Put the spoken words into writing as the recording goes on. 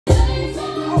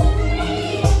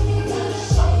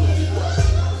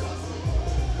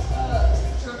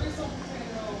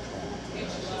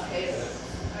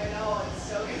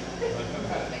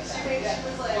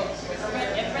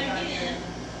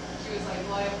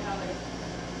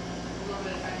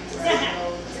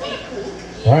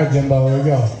All right, Jimbo, here we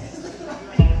go.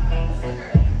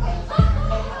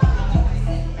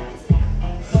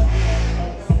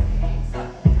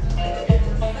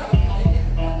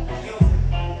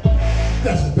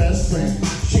 That's her best friend.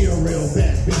 She a real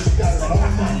bad bitch. Got her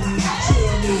own money. She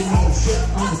don't need no shit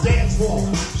on the dance floor.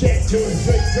 Check to her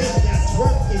straight drink. That's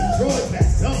working. Throw it back.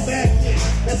 Come back in.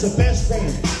 That's her best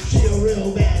friend. She a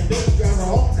real bad bitch. Drive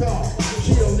her own car.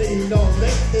 She don't need no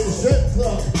lick in the strip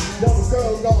club. No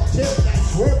girl gon' tip.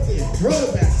 That's working. Throw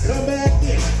it back. Come back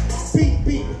in. Beat,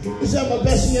 beat. Is that my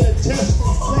bestie in a test?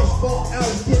 Flesh ball out.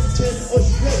 Get 10 or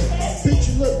straight. Bitch,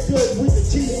 you look good with the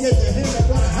teeth at the hem. I'm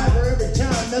gonna have her every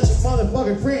time. That's a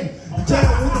motherfucking friend.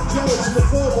 Down with the jealous and the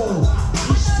phobos.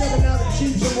 He's stepping out of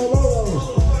Chiefs and Mololos.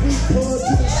 We pull up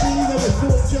to the scene, then we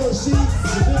full of jealousy.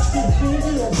 The bitch get food,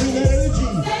 we don't bring that energy.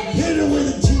 Hit her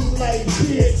with a team like,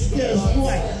 bitch, guess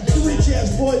what? The rich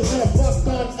ass boys wanna fuck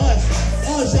on us.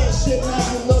 All that shit now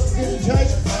you look good and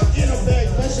touch. In a bag,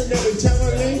 blessing every time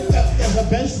I link up. That's her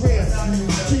best friend.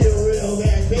 She a real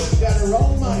bad bitch, got her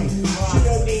own money. She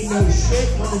don't need no shit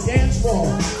on the dance floor.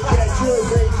 Got you a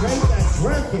great drink, that's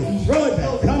working. Throw it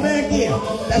back, come back in.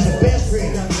 That's her best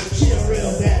friend. She a real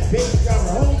bad bitch, got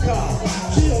her own car.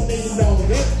 She don't need no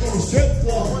lick in the strip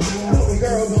club. No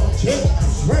girl gon' tip,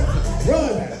 that's working. Throw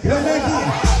it back, come back in.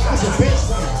 That's her best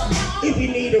friend. If you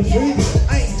need a freebie,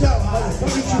 I ain't talking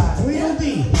motherfucker, you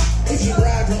Tweedledee. If she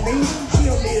ride for me, she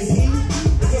don't need a key.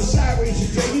 If you're sideways, she's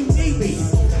trading need me.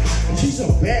 And she's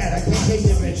so bad, I can't take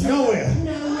that bitch nowhere.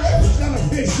 It's not a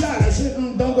fish shot, I said,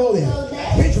 don't go there.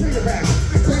 Bitch, bring her back,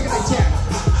 bring an attack.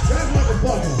 Drive like a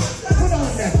buckle, put on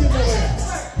that, give her there.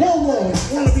 Whole world,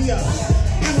 wanna be us.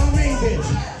 And my main bitch,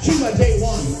 she my day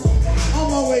one.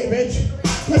 On my way, bitch,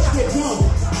 let's get drunk.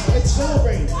 Let's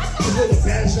celebrate. Cause we're the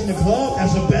baddest in the club,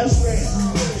 that's her best friend.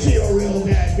 She a real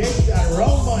bad bitch, got her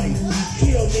own money.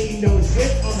 She don't need no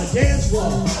shit on the dance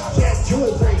floor. She had 2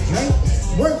 or 3 drinks,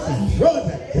 working, throw it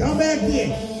back, come back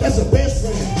in. That's her best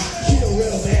friend. She a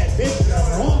real bad bitch, got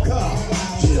her own car.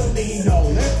 She don't need no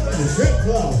lick in the strip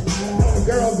club. No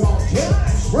girl gon' tip,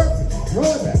 working,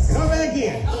 throw it back, come back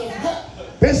in.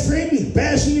 Best friend, you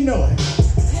best you know it.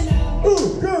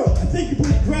 Ooh, girl, I think you're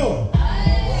pretty growing.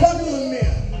 Fuck with me,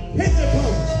 hit that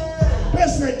pose.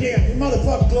 Best friend damn, you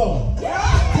motherfucker glowing.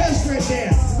 Best friend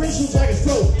damn, the wrist looks like a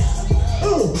stroke.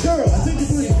 Ooh, girl, I think you're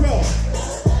pretty growing.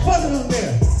 Fuck on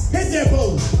there, hit that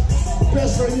pose.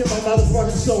 Best friend, you're my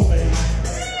motherfucking soul, man.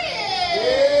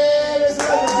 Yeah, this is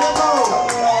Jimbo.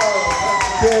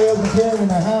 There was a kid in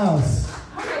the house.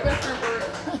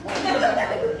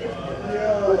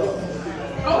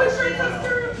 Oh, it's your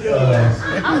sister?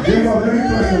 Jimbo, let me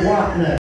put your walk now.